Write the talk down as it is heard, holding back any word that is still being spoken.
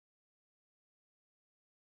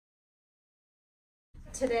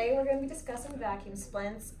Today we're going to be discussing vacuum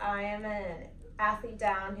splints. I am an athlete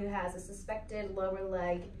down who has a suspected lower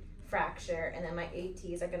leg fracture, and then my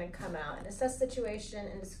ATs are going to come out and assess the situation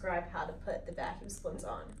and describe how to put the vacuum splints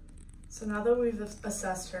on. So now that we've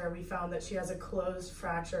assessed her, we found that she has a closed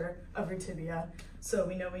fracture of her tibia, so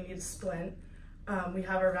we know we need a splint. We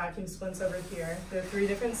have our vacuum splints over here. There are 3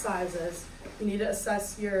 different sizes. You need to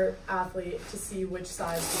assess your athlete to see which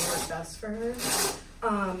size will work best for her. We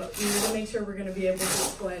need to make sure we're going to be able to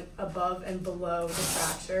splint above and below the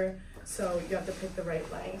fracture, so you have to pick the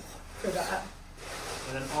right length for that.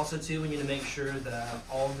 And then also too, we need to make sure that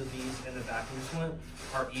all the beads in the vacuum splint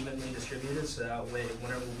are evenly distributed, so that way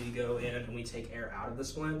whenever we go in and we take air out of the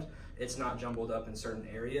splint, it's not jumbled up in certain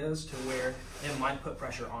areas to where it might put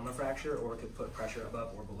pressure on the fracture, or it could put pressure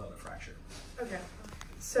above or below the fracture. Okay,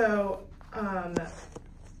 so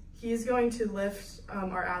he's going to lift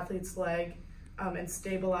our athlete's leg and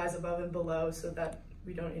stabilize above and below so that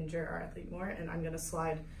we don't injure our athlete more, and I'm going to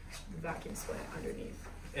slide the vacuum splint underneath.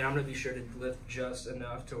 And I'm going to be sure to lift just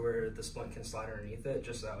enough to where the splint can slide underneath it,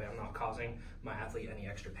 just so that way I'm not causing my athlete any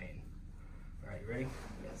extra pain. All right, you ready?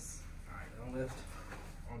 Yes. All right, now lift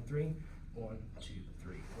on 3. 1, 2,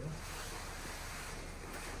 3, 4.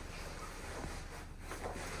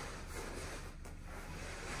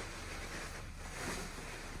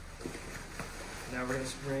 Now we're going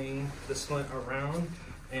to bring the splint around,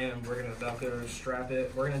 and we're going to Velcro strap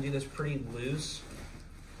it. We're going to do this pretty loose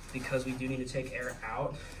because we do need to take air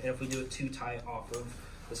out, and if we do it too tight off of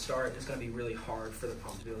the start, it's going to be really hard for the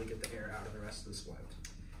pump to be able to get the air out of the rest of the splint.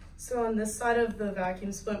 So on this side of the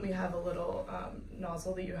vacuum splint, we have a little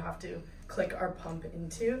nozzle that you have to click our pump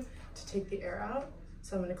into to take the air out.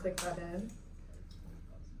 So I'm going to click that in.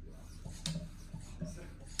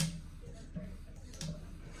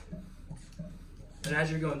 And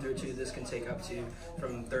as you're going through too, this can take up to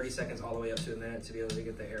from 30 seconds all the way up to a minute to be able to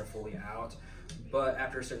get the air fully out. But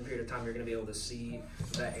after a certain period of time, you're going to be able to see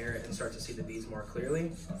that air and start to see the beads more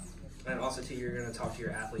clearly. And also too, you're going to talk to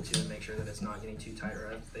your athlete too and make sure that it's not getting too tight,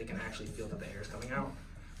 or that they can actually feel that the air is coming out.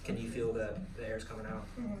 Can you feel that the air is coming out?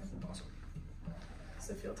 Mm-hmm. Awesome. Does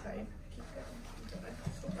it feel tight? Keep going.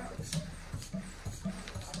 Keep going.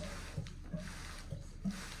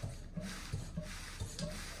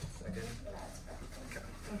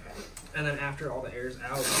 And then after all the air is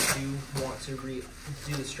out, you do want to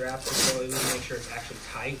do the straps so that we can make sure it's actually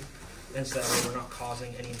tight, and so that way we're not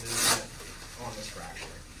causing any movement on this fracture.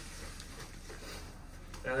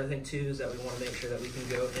 Another thing too is that we want to make sure that we can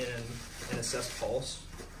go in and assess pulse.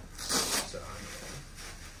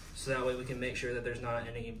 So that way we can make sure that there's not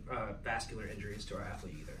any vascular injuries to our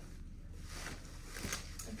athlete either.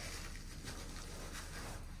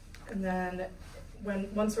 And then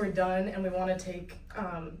once we're done and we want to take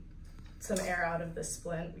some air out of the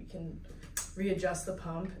splint, we can readjust the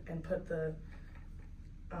pump and put the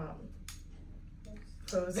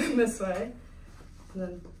hose in this way, and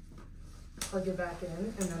then plug it back in,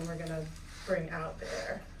 and then we're gonna bring out the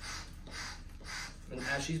air. And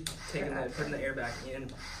as she's putting the air back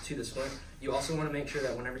into the splint, you also want to make sure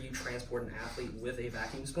that whenever you transport an athlete with a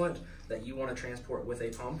vacuum splint, that you want to transport with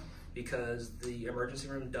a pump, because the emergency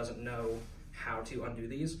room doesn't know how to undo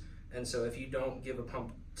these. And so if you don't give a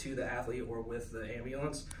pump to the athlete or with the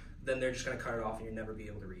ambulance, then they're just going to cut it off and you'll never be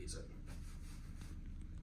able to reuse it.